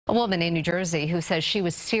A woman in New Jersey who says she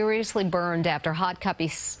was seriously burned after hot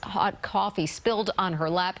coffee spilled on her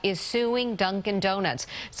lap is suing Dunkin Donuts.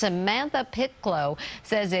 Samantha Pitclow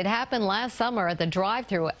says it happened last summer at the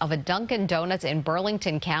drive-thru of a Dunkin Donuts in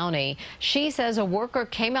Burlington County. She says a worker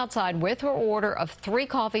came outside with her order of 3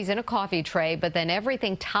 coffees in a coffee tray, but then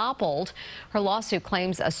everything toppled. Her lawsuit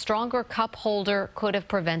claims a stronger cup holder could have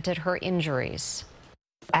prevented her injuries.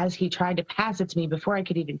 As he tried to pass it to me, before I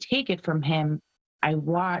could even take it from him, I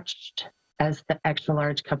watched as the extra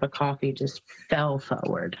large cup of coffee just fell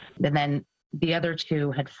forward. And then the other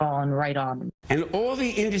 2 had fallen right on me. And all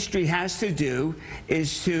the industry has to do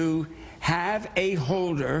is to have a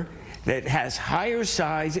holder that has higher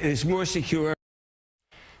size and is more secure.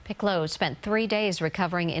 Pitclow spent 3 days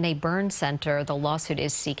recovering in a burn center. The lawsuit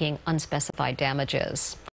is seeking unspecified damages.